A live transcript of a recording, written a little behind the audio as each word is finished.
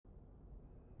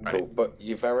Cool, but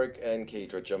you Varric and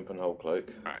Kedra jump and hold cloak.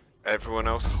 Right, everyone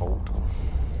else hold.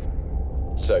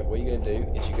 So what you're going to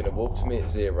do is you're going to walk to me at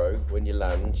 0. When you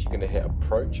land, you're going to hit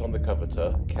approach on the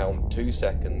coverter, count 2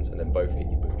 seconds, and then both hit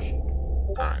your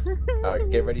boosh. Alright. Alright,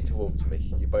 get ready to warp to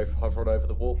me. You both hovering over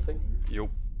the warp thing? Yup.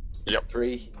 Yep.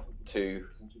 3, 2,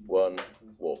 1,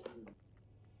 warp.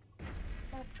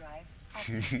 Warp drive.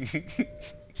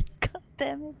 God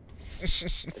damn it.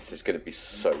 This is going to be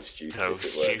so stupid. So if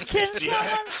it works. Can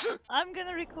Yeah. someone... I'm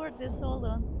gonna record this, hold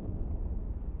on.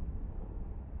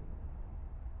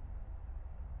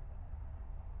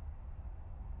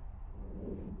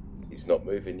 He's not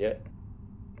moving yet.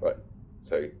 Right,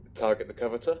 so target the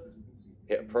coverter,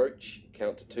 hit approach,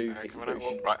 count to 2, hit your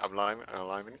boosh. Right, I'm liming.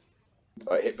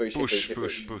 Right, hit boosh, Push, hit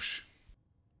push, boosh. push.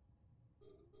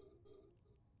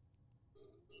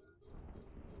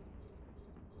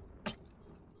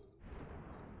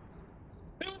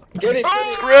 Get it!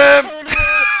 Scram!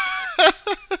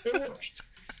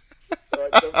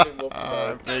 Alright, jump in, warp to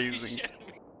mine. Amazing.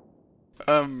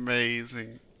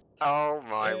 Amazing. Oh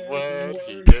my word,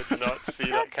 he did not see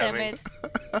that Damn coming.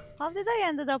 it. How did I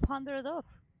ended up 100 off?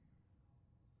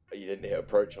 You didn't hit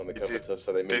approach on the You did- coverter,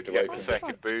 so they moved Did away get from the you.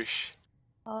 second boosh.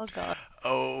 Oh god.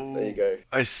 Oh, There you go.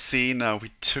 I see now. We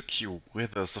took you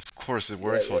with us. Of course, it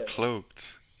works while yeah.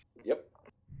 cloaked. Yep.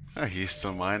 Ah, he's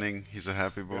still mining. He's a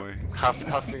happy boy.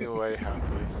 Huffing away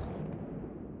happily.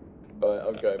 Alright,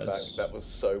 I'm going back. That was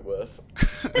so worth.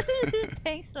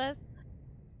 Thanks, Les.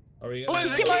 Are we What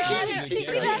is it? Come on,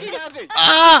 Kiki landing!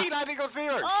 Ah! Kiki landing on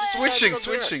 0! Oh, Switching, landing on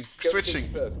 0. switching, Go switching.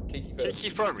 Kiki first. Kiki first.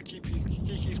 Kiki's primary.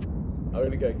 Kiki's I'm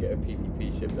gonna go get a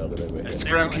PvP ship now that we're here.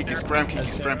 Scram Kiki, scram Kiki,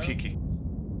 scram Kiki.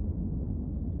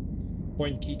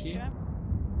 Point Kiki.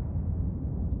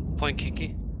 Point Kiki.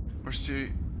 Where's the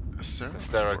Astera?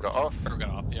 Astera got off. Or got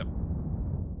off, yep.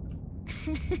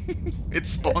 It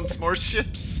spawns more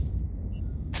ships.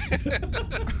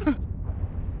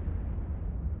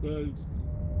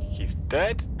 He's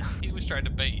dead. He was trying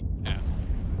to bait. Asshole.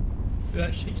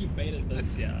 Kiki baited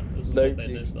this, yeah. This is what they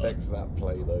Nobody did, though. expects that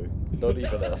play though. Not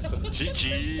even us.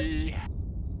 GG.